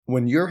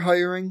When you're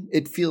hiring,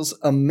 it feels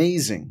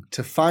amazing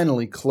to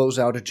finally close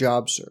out a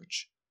job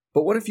search.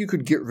 But what if you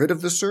could get rid of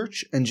the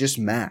search and just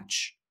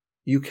match?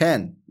 You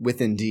can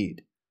with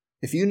Indeed.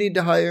 If you need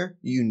to hire,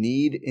 you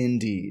need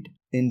Indeed.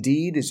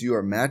 Indeed is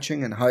your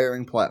matching and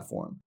hiring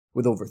platform.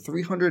 With over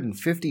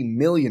 350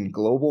 million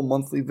global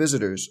monthly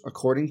visitors,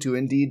 according to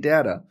Indeed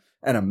data,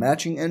 and a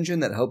matching engine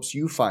that helps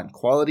you find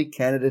quality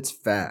candidates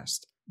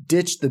fast.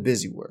 Ditch the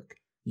busy work.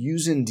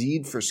 Use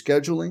Indeed for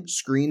scheduling,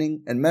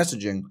 screening, and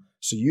messaging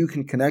so you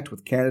can connect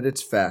with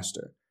candidates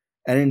faster.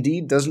 And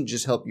Indeed doesn't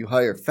just help you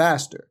hire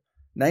faster.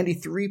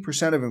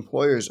 93% of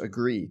employers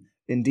agree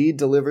Indeed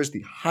delivers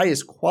the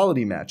highest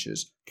quality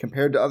matches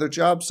compared to other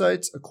job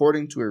sites,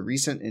 according to a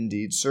recent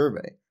Indeed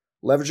survey.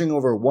 Leveraging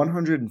over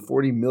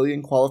 140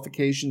 million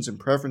qualifications and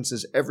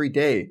preferences every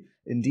day,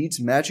 Indeed's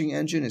matching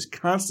engine is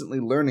constantly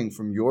learning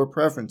from your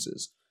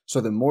preferences. So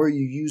the more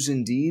you use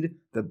Indeed,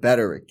 the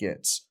better it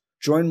gets.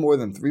 Join more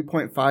than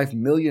 3.5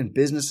 million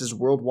businesses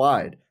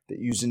worldwide that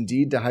use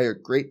Indeed to hire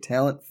great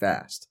talent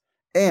fast.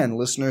 And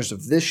listeners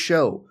of this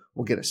show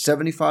will get a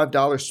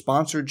 $75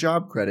 sponsored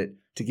job credit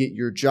to get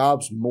your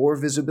jobs more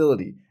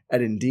visibility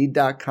at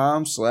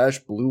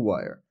Indeed.com/Blue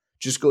Wire.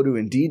 Just go to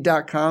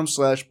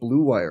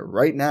Indeed.com/Blue Wire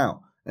right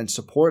now and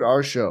support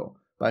our show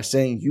by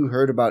saying you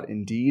heard about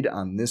Indeed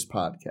on this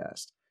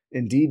podcast.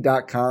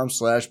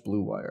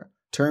 Indeed.com/Blue Wire.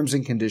 Terms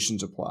and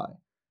conditions apply.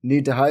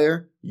 Need to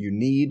hire? You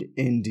need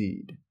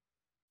Indeed.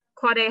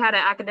 Quade had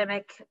an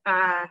academic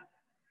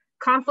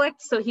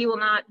conflict, so he will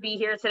not be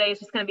here today. It's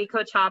just going to be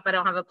Coach Hop. I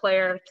don't have a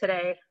player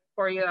today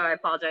for you. I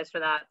apologize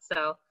for that.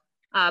 So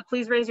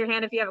please raise your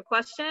hand if you have a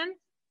question,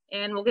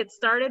 and we'll get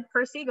started.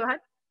 Percy, go ahead.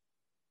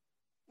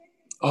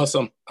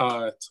 Awesome.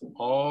 It's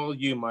all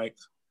you, Mike.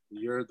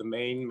 You're the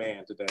main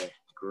man today.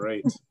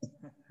 Great.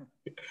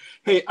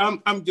 Hey,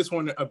 I'm just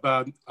wondering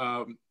about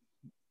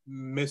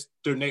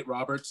Mr. Nate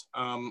Roberts.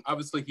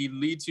 Obviously, he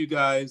leads you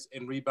guys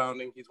in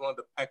rebounding. He's one of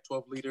the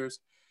Pac-12 leaders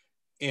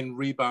in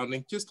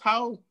rebounding. Just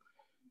how,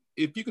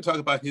 if you could talk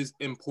about his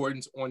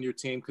importance on your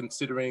team,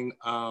 considering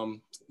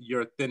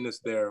your thinness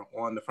there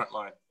on the front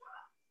line.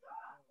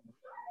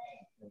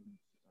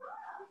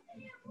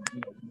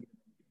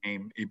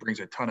 He brings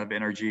a ton of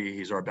energy.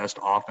 He's our best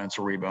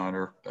offensive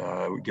rebounder.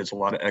 Gets a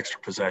lot of extra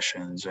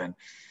possessions, and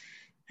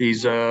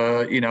he's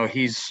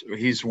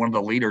one of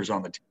the leaders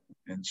on the team.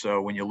 And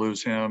so when you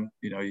lose him,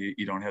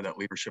 you don't have that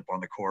leadership on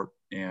the court.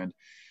 And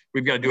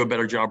we've got to do a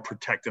better job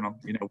protecting him.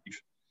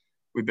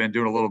 We've been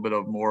doing a little bit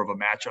of more of a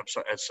matchup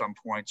at some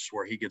points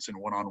where he gets in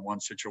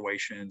one-on-one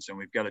situations, and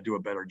we've got to do a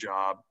better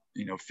job,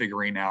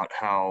 figuring out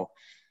how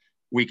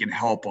we can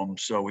help him.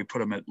 So we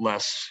put him at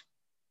less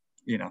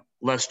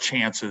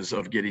chances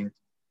of getting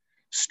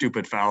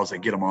stupid fouls that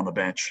get him on the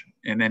bench.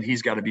 And then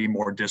he's got to be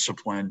more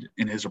disciplined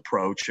in his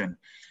approach and,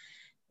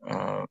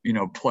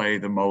 play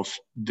the most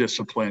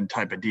disciplined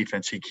type of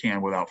defense he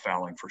can without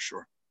fouling, for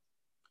sure.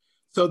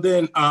 So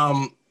then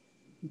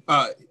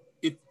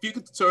if you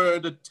could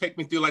sort of take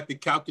me through like the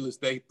calculus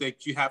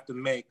that you have to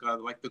make,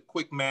 like the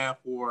quick math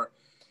or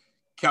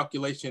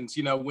calculations,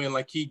 when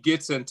like he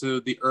gets into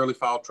the early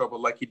foul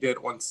trouble like he did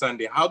on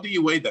Sunday, how do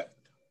you weigh that?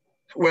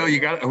 Well,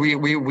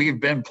 we've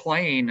been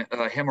playing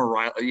him or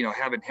Riley,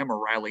 having him or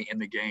Riley in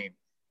the game.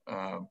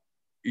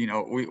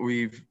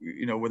 We've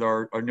with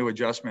our new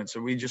adjustments,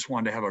 and we just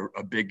wanted to have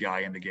a big guy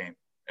in the game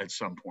at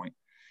some point.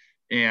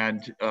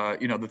 And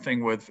the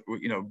thing with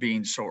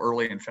being so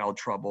early in foul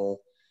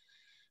trouble,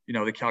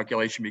 the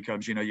calculation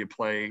becomes you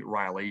play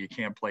Riley, you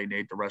can't play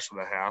Nate the rest of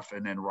the half,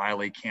 and then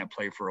Riley can't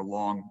play for a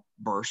long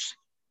burst.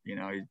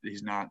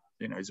 He's not,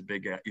 he's a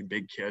big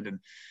kid, and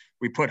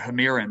we put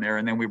Hamir in there,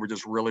 and then we were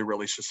just really,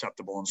 really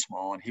susceptible and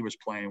small, and he was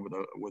playing with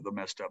a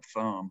messed up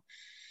thumb,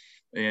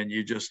 and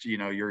you just,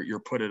 you're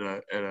put at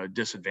a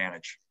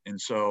disadvantage.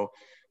 And so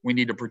we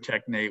need to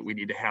protect Nate. We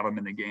need to have him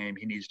in the game.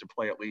 He needs to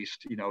play at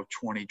least,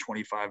 20,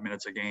 25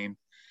 minutes a game.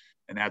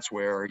 And that's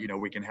where,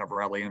 we can have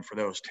Riley in for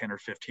those 10 or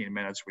 15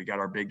 minutes. We got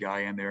our big guy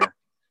in there.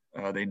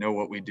 They know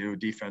what we do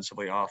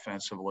defensively,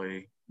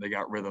 offensively. They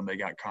got rhythm, they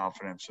got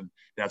confidence, and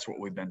that's what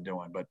we've been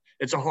doing. But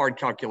it's a hard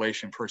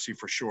calculation, Percy,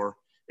 for sure.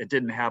 It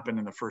didn't happen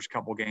in the first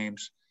couple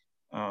games,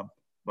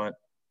 but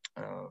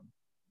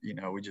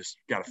we just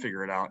got to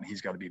figure it out, and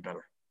he's got to be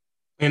better.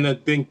 And I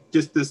think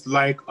just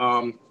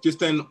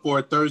then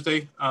for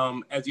Thursday,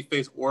 as you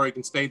face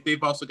Oregon State,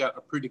 they've also got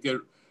a pretty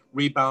good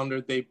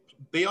rebounder.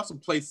 They also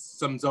play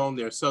some zone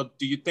there. So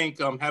do you think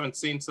having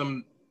seen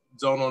some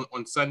zone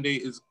on Sunday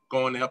is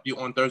going to help you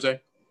on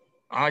Thursday?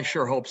 I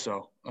sure hope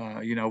so.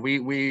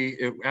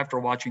 We after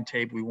watching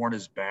tape, we weren't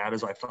as bad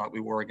as I thought we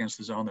were against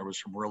the zone. There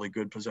was some really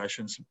good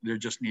possessions. There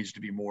just needs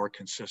to be more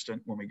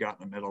consistent. When we got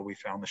in the middle, we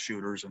found the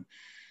shooters, and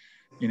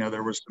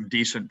there was some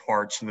decent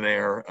parts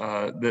there.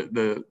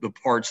 The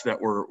parts that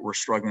were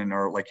struggling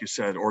are, like you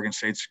said, Oregon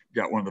State's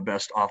got one of the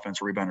best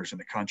offensive rebounders in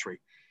the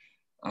country,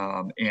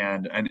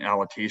 and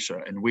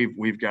Alatisha, and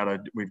we've got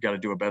to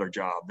do a better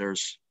job.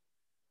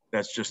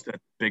 That's just a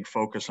big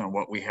focus on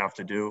what we have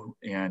to do,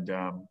 and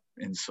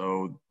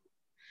so.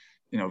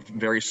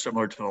 Very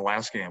similar to the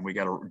last game, we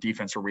got a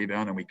defensive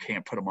rebound and we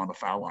can't put them on the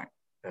foul line.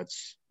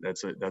 That's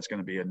going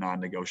to be a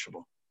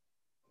non-negotiable.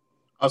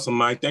 Awesome,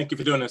 Mike. Thank you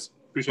for doing this.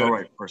 Appreciate it. All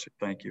right, perfect.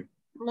 Thank you.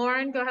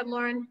 Lauren, go ahead,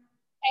 Lauren.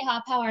 Hey,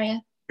 Hop, how are you?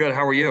 Good.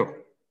 How are you?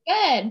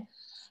 Good.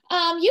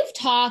 You've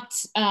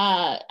talked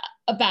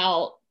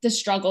about the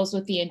struggles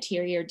with the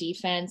interior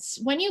defense.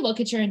 When you look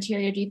at your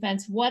interior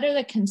defense, what are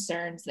the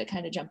concerns that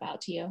kind of jump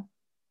out to you?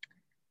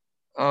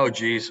 Oh,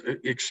 geez.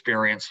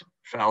 Experience,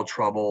 foul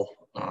trouble,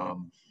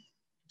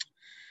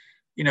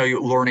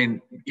 you're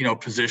learning,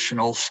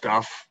 positional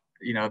stuff.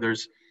 We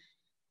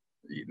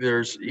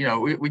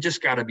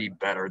just got to be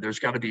better. There's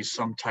got to be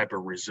some type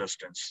of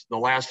resistance. The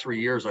last 3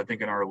 years, I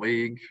think in our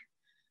league,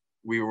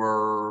 we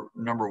were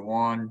number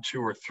 1,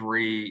 2, or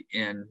 3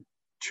 in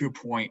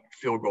 2-point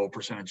field goal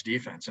percentage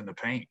defense in the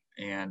paint.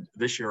 And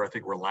this year, I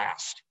think we're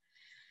last.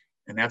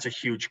 And that's a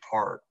huge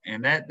part.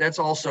 And that's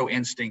also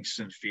instincts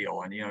and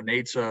feel. And,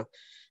 Nate's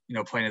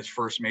playing his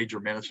first major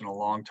minutes in a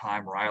long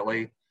time.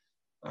 Riley,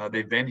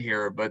 they've been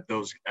here, but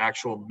those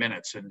actual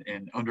minutes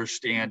and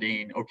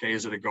understanding, okay,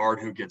 is it a guard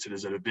who gets it?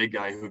 Is it a big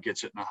guy who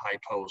gets it in a high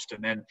post?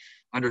 And then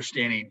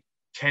understanding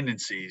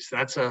tendencies.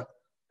 That's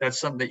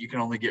something that you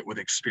can only get with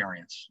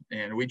experience.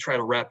 And we try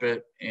to rep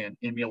it and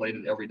emulate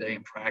it every day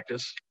in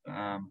practice.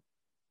 Then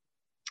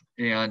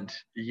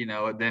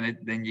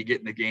you get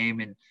in the game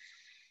and,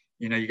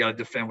 you got to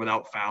defend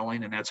without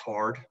fouling, and that's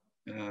hard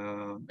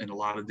in a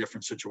lot of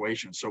different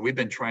situations. So we've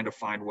been trying to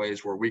find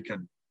ways where we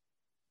can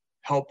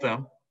help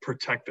them,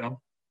 protect them,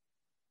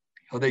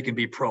 how they can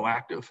be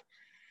proactive.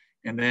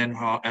 And then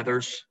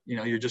others,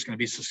 you're just going to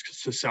be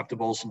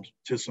susceptible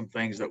to some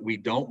things that we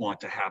don't want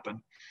to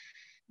happen,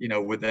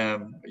 with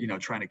them,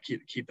 trying to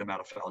keep them out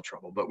of foul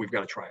trouble. But we've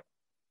got to try it.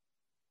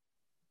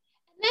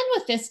 And then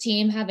with this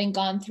team having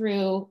gone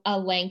through a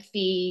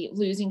lengthy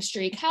losing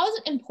streak, how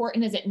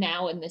important is it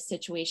now in this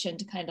situation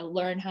to kind of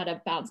learn how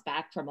to bounce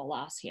back from a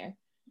loss here?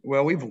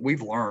 Well,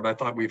 we've learned. I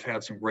thought we've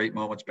had some great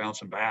moments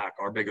bouncing back.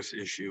 Our biggest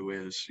issue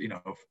is,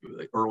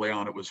 early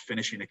on it was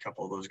finishing a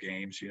couple of those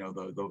games,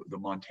 the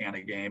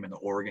Montana game and the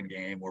Oregon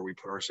game where we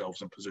put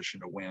ourselves in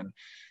position to win.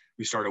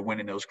 We started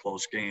winning those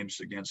close games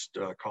against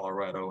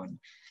Colorado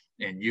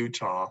and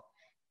Utah.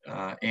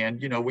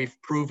 And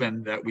we've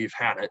proven that we've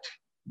had it.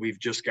 We've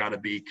just got to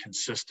be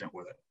consistent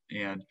with it.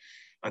 And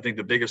I think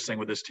the biggest thing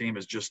with this team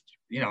is just,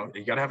 you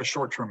got to have a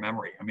short-term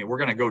memory. I mean, we're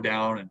going to go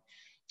down and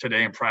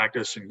today in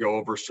practice and go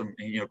over some,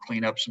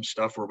 clean up some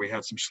stuff where we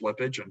had some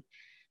slippage and,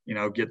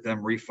 get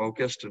them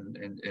refocused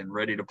and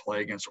ready to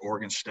play against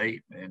Oregon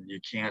State. And you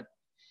can't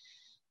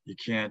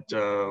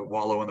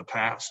wallow in the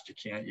past.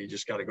 You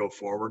just got to go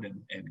forward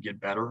and get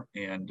better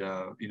and,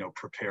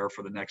 prepare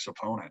for the next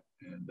opponent.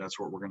 And that's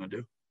what we're going to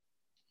do.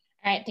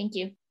 All right. Thank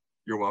you.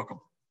 You're welcome.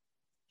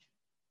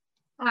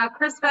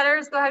 Chris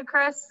Fetters, go ahead,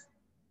 Chris.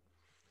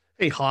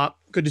 Hey, Hop.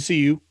 Good to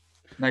see you.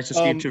 Nice to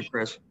see you too,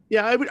 Chris.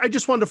 Yeah, I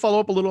just wanted to follow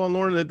up a little on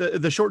Lauren,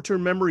 the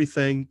short-term memory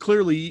thing.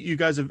 Clearly, you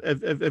guys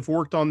have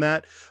worked on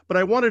that, but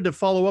I wanted to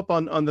follow up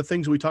on the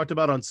things we talked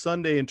about on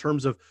Sunday in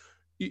terms of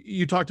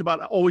you talked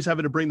about always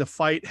having to bring the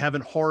fight,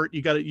 having heart.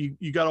 You got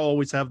to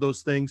always have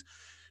those things.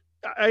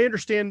 I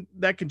understand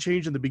that can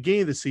change in the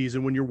beginning of the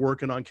season when you're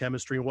working on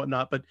chemistry and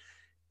whatnot, but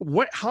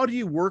how do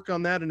you work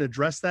on that and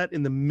address that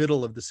in the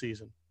middle of the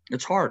season?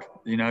 It's hard.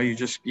 You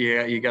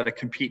got to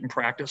compete in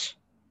practice.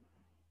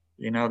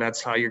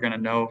 That's how you're going to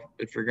know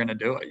if you're going to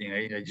do it.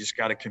 You just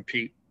got to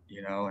compete,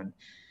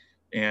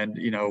 and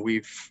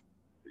we've,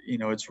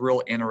 it's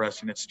real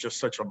interesting. It's just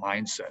such a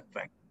mindset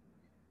thing.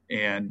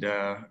 And,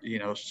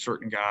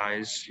 certain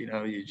guys,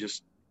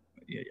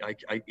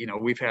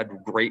 we've had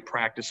great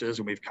practices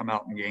and we've come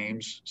out in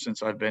games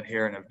since I've been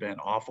here and have been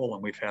awful.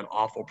 And we've had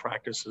awful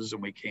practices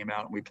and we came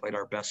out and we played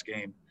our best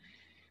game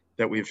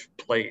that we've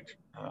played.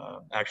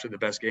 Actually the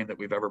best game that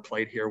we've ever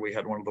played here. We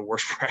had one of the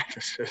worst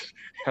practices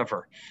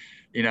ever,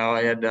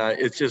 and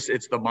it's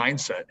the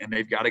mindset, and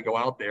they've got to go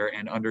out there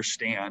and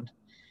understand,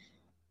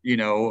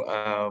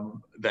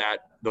 that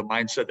the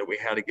mindset that we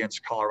had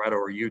against Colorado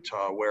or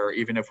Utah, where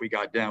even if we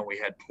got down, we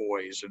had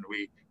poise and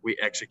we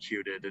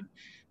executed and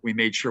we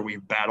made sure we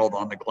battled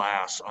on the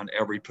glass on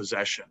every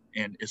possession.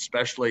 And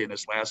especially in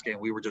this last game,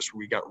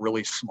 we got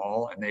really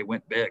small and they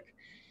went big.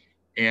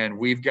 And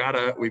we've got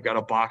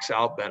to box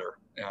out better.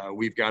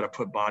 We've got to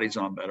put bodies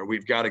on better.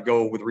 We've got to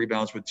go with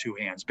rebounds with two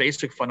hands,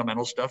 basic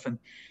fundamental stuff. And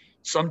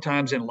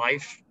sometimes in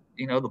life,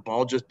 the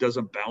ball just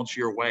doesn't bounce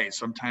your way.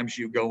 Sometimes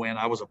you go in.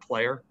 I was a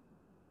player.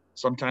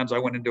 Sometimes I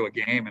went into a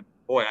game and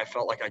boy, I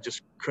felt like I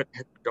just couldn't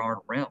hit the darn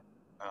rim.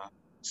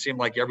 It seemed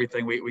like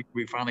everything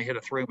we finally hit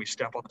a three and we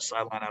step on the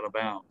sideline out of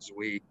bounds.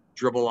 We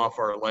dribble off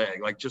our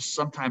leg. Like just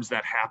sometimes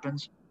that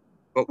happens.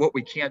 But what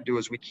we can't do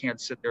is we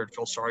can't sit there and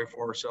feel sorry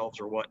for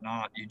ourselves or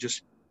whatnot. You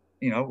just,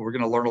 we're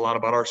going to learn a lot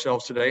about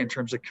ourselves today in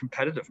terms of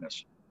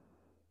competitiveness.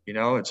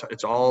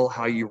 It's all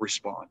how you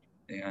respond.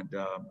 And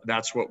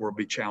that's what we'll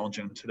be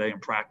challenging today in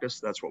practice.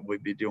 That's what we'll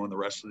be doing the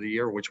rest of the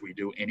year, which we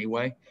do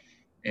anyway.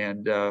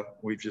 And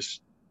we've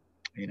just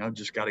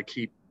got to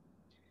keep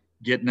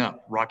getting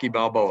up. Rocky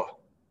Balboa.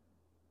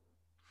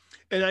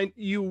 And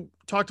you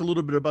talked a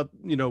little bit about,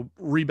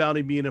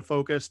 rebounding being a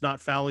focus,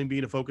 not fouling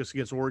being a focus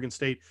against Oregon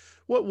State.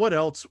 What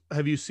else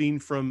have you seen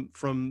from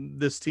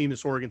this team,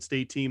 this Oregon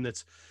State team,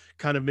 that's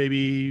kind of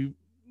maybe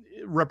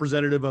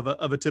representative of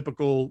a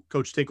typical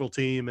Coach Tinkle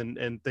team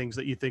and things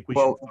that you think we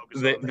should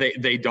focus on?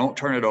 They don't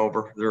turn it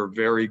over. They're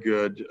very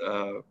good.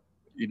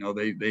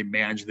 They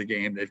manage the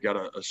game. They've got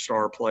a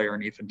star player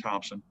in Ethan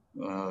Thompson,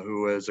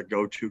 who is a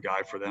go-to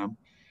guy for them.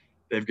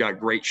 They've got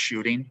great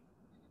shooting,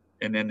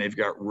 and then they've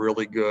got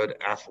really good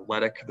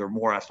athletic. They're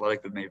more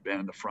athletic than they've been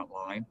in the front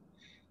line.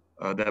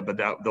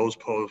 Those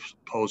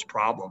pose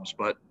problems.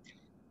 But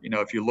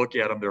if you look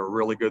at them, they're a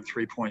really good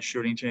 3-point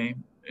shooting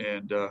team,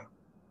 and they're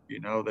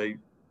going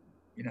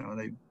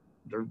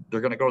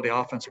to go to the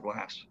offensive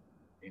glass.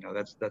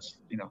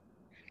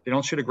 They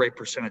don't shoot a great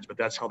percentage, but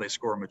that's how they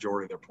score a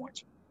majority of their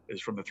points, is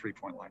from the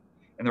 3-point line.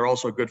 And they're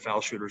also good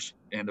foul shooters,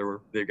 and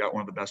they've got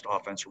one of the best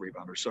offensive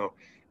rebounders. So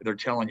they're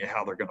telling you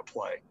how they're going to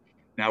play.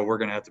 Now we're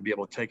going to have to be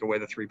able to take away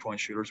the 3-point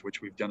shooters,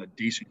 which we've done a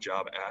decent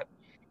job at.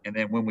 And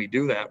then when we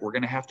do that, we're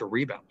going to have to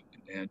rebound.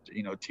 And,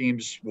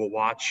 teams will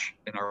watch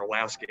in our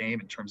last game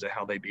in terms of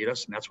how they beat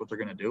us, and that's what they're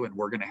going to do. And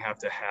we're going to have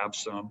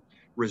some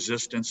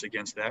resistance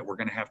against that. We're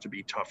going to have to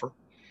be tougher.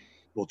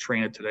 We'll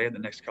train it today in the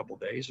next couple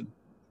of days, and,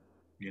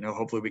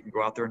 hopefully we can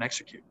go out there and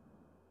execute.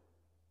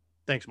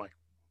 Thanks, Mike.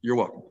 You're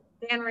welcome.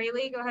 Dan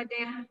Rayleigh, go ahead,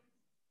 Dan.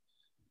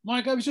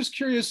 Mike, I was just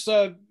curious,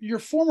 your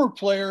former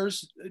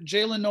players,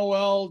 Jalen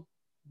Noel,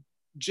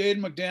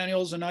 Jaden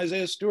McDaniels, and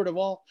Isaiah Stewart have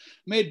all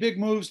made big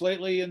moves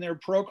lately in their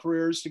pro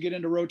careers to get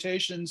into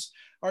rotations.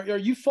 Are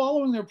you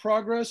following their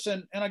progress?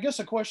 And I guess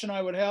a question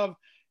I would have,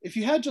 if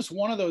you had just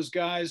one of those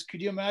guys,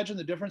 could you imagine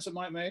the difference it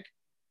might make?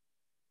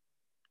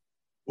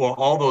 Well,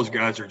 all those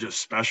guys are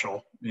just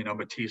special.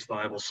 Matisse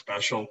Thybulle's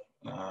special.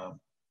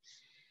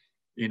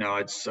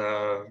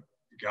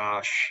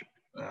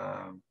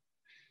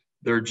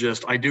 They're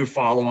just, I do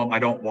follow them. I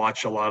don't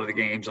watch a lot of the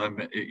games.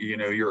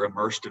 You're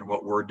immersed in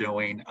what we're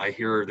doing. I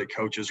hear the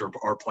coaches or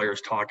our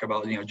players talk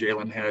about,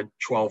 Jalen had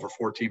 12 or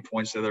 14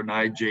 points the other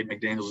night. Jaden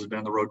McDaniels has been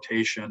in the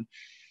rotation.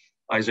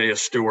 Isaiah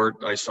Stewart,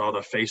 I saw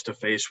the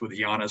face-to-face with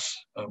Giannis.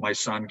 My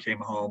son came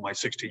home, my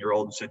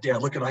 16-year-old, and said,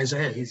 Dad, look at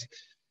Isaiah. He's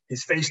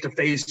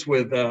face-to-face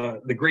with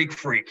the Greek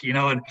freak,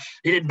 and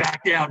he didn't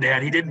back down,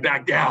 Dad. He didn't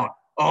back down.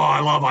 Oh, I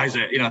love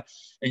Isaiah,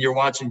 and you're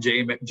watching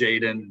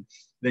Jaden.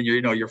 Then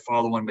you're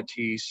following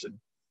Matisse, and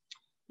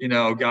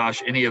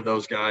any of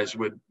those guys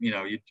would,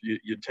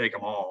 you'd take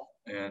them all.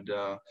 And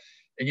I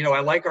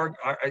like our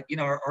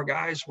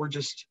guys. We're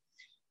just,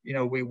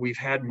 we've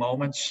had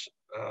moments.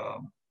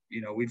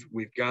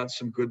 We've got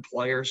some good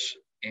players,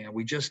 and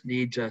we just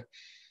need to,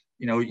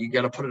 you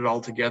got to put it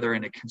all together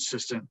in a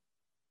consistent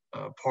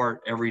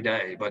part every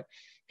day. But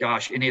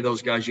gosh, any of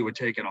those guys you would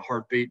take in a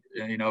heartbeat.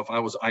 If I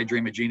was I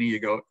Dream of Jeannie, you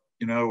go,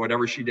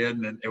 whatever she did,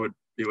 and then it would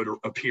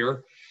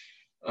appear.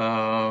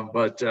 I'm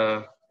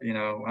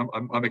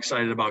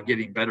excited about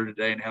getting better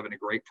today and having a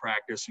great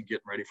practice and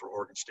getting ready for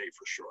Oregon State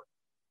for sure.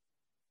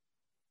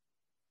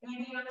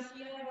 Andy, you want to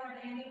see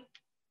that, Andy?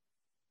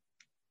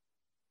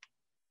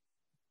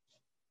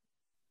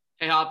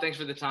 Hey, Hop, thanks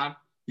for the time.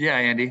 Yeah,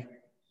 Andy.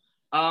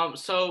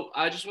 So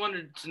I just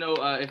wanted to know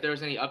if there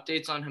was any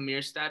updates on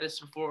Hamir's status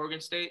before Oregon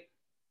State.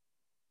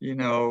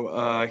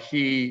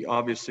 He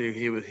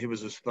obviously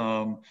was his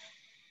thumb.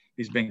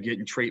 He's been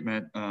getting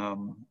treatment.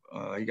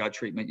 He got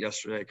treatment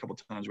yesterday a couple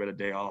of times. We had a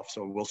day off,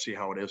 so we'll see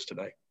how it is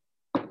today.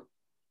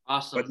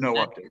 Awesome. But no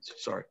updates.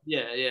 Sorry.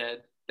 Yeah,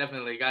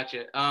 definitely.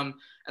 Gotcha. And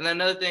then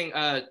another thing,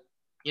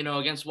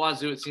 against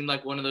Wazoo, it seemed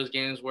like one of those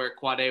games where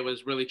Quade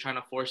was really trying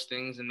to force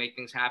things and make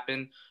things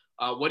happen.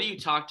 What do you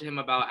talk to him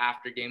about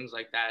after games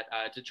like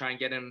that to try and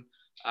get him,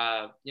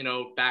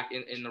 back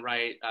in the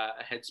right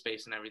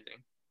headspace and everything?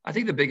 I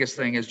think the biggest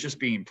thing is just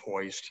being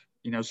poised.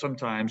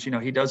 Sometimes,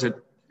 he does it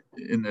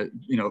in the,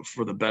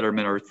 for the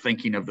betterment or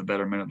thinking of the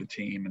betterment of the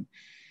team. And,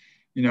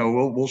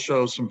 we'll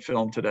show some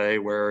film today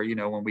where,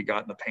 when we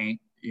got in the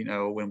paint,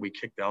 when we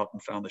kicked out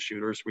and found the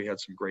shooters, we had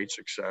some great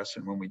success.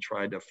 And when we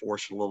tried to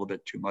force it a little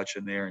bit too much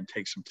in there and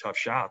take some tough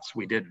shots,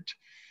 we didn't.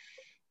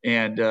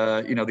 And,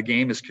 the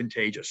game is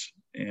contagious.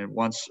 And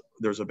once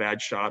there's a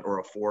bad shot or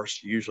a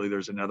force, usually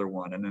there's another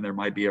one. And then there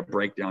might be a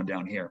breakdown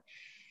down here.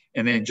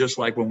 And then just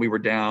like when we were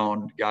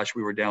down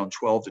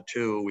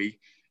 12-2,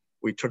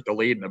 we took the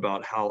lead in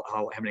about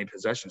how many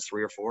possessions,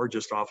 3 or 4,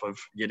 just off of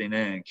getting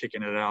in,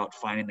 kicking it out,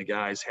 finding the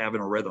guys,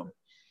 having a rhythm.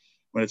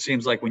 When it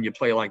seems like when you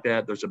play like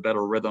that, there's a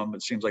better rhythm.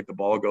 It seems like the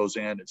ball goes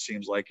in. It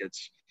seems like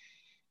it's,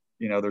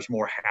 there's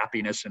more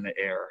happiness in the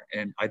air.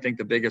 And I think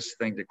the biggest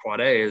thing to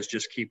Quade is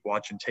just keep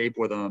watching tape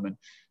with him and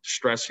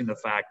stressing the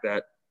fact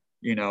that,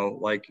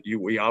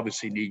 we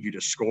obviously need you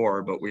to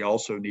score, but we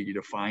also need you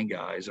to find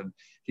guys. And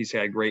he's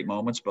had great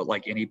moments, but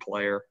like any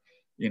player,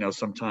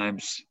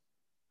 sometimes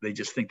they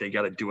just think they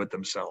got to do it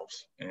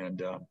themselves.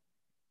 And,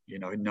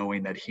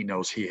 knowing that he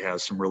knows he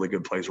has some really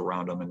good players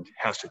around him and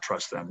has to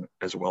trust them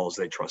as well as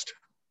they trust him.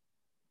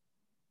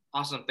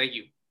 Awesome. Thank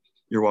you.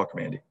 You're welcome,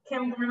 Andy.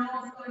 Kim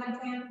Reynolds, go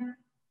ahead, Kim.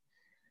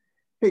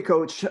 Hey,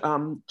 Coach.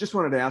 Just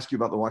wanted to ask you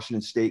about the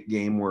Washington State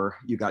game where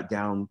you got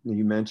down,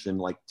 you mentioned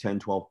like 10,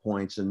 12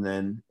 points, and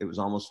then it was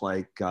almost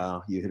like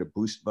you hit a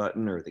boost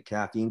button or the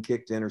caffeine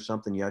kicked in or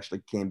something. You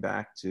actually came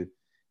back to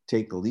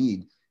take the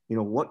lead.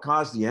 What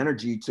caused the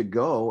energy to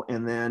go?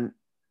 And then,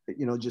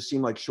 it just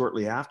seemed like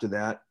shortly after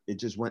that, it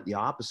just went the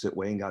opposite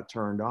way and got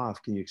turned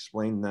off. Can you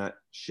explain that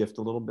shift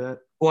a little bit?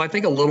 Well, I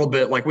think a little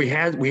bit. Like we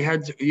had,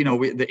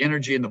 the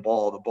energy in the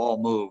ball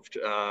moved.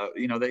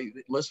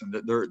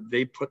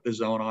 They put the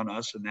zone on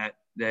us, and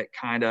that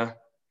kind of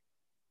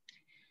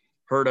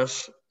hurt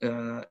us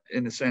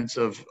in the sense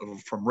of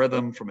from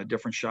rhythm, from a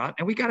different shot.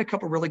 And we got a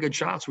couple really good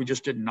shots. We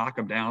just didn't knock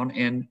them down.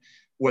 And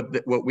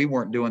what we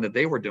weren't doing that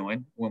they were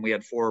doing when we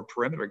had 4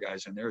 perimeter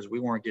guys in there is we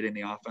weren't getting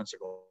the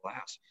offensive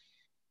glass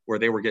where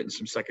they were getting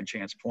some second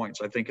chance points.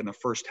 I think in the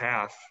first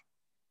half,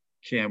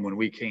 Kim, when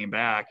we came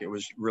back, it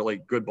was really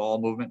good ball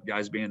movement,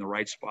 guys being in the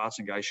right spots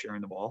and guys sharing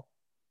the ball,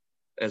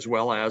 as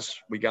well as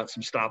we got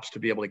some stops to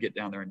be able to get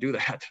down there and do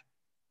that.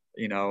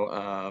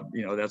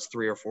 That's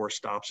 3 or 4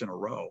 stops in a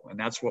row, and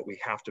that's what we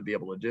have to be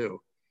able to do.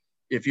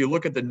 If you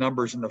look at the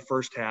numbers in the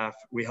first half,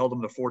 we held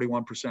them to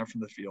 41% from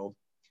the field.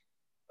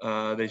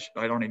 I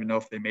don't even know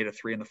if they made a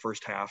 3 in the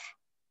first half.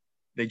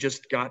 They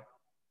just got,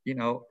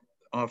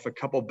 off a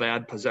couple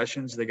bad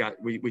possessions.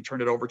 We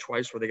turned it over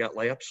twice where they got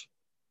layups.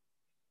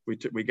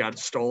 We got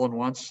stolen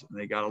once and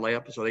they got a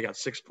layup. So they got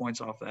 6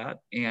 points off that,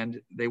 and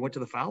they went to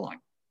the foul line.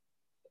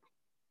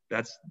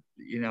 That's,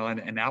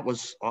 and that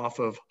was off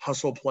of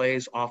hustle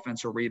plays,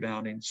 offensive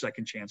rebounding,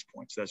 second chance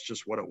points. That's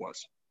just what it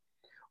was.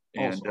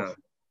 And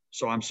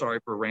so I'm sorry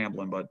for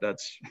rambling, but that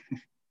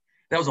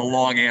was a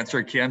long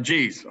answer, Kim.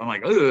 Jeez. I'm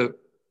like, ugh.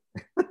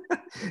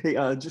 Hey,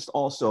 just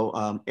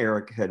also,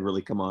 Eric had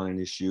really come on in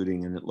his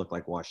shooting, and it looked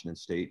like Washington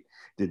State.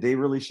 Did they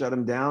really shut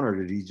him down, or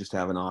did he just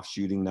have an off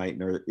shooting night,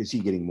 or is he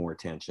getting more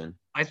attention?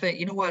 I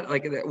think,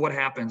 what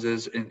happens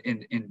is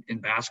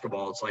in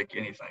basketball, it's like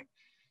anything.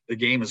 The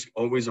game is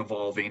always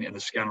evolving, and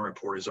the scouting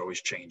report is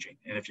always changing.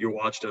 And if you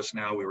watched us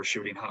now, we were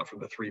shooting hot from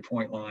the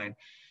 3-point line.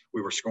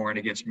 We were scoring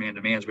against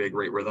man-to-mans. We had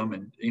great rhythm,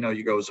 and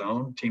you go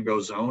zone, team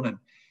goes zone, and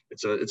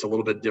it's a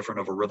little bit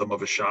different of a rhythm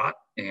of a shot,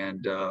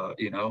 and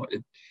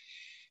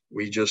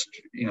we just,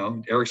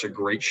 Eric's a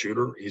great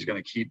shooter. He's going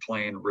to keep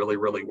playing really,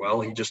 really well.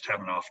 He just had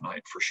an off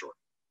night for sure.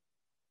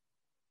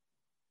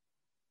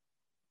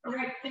 All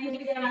right, thank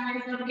you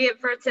guys. That'll be it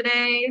for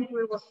today.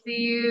 We will see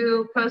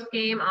you post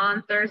game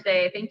on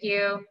Thursday. Thank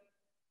you.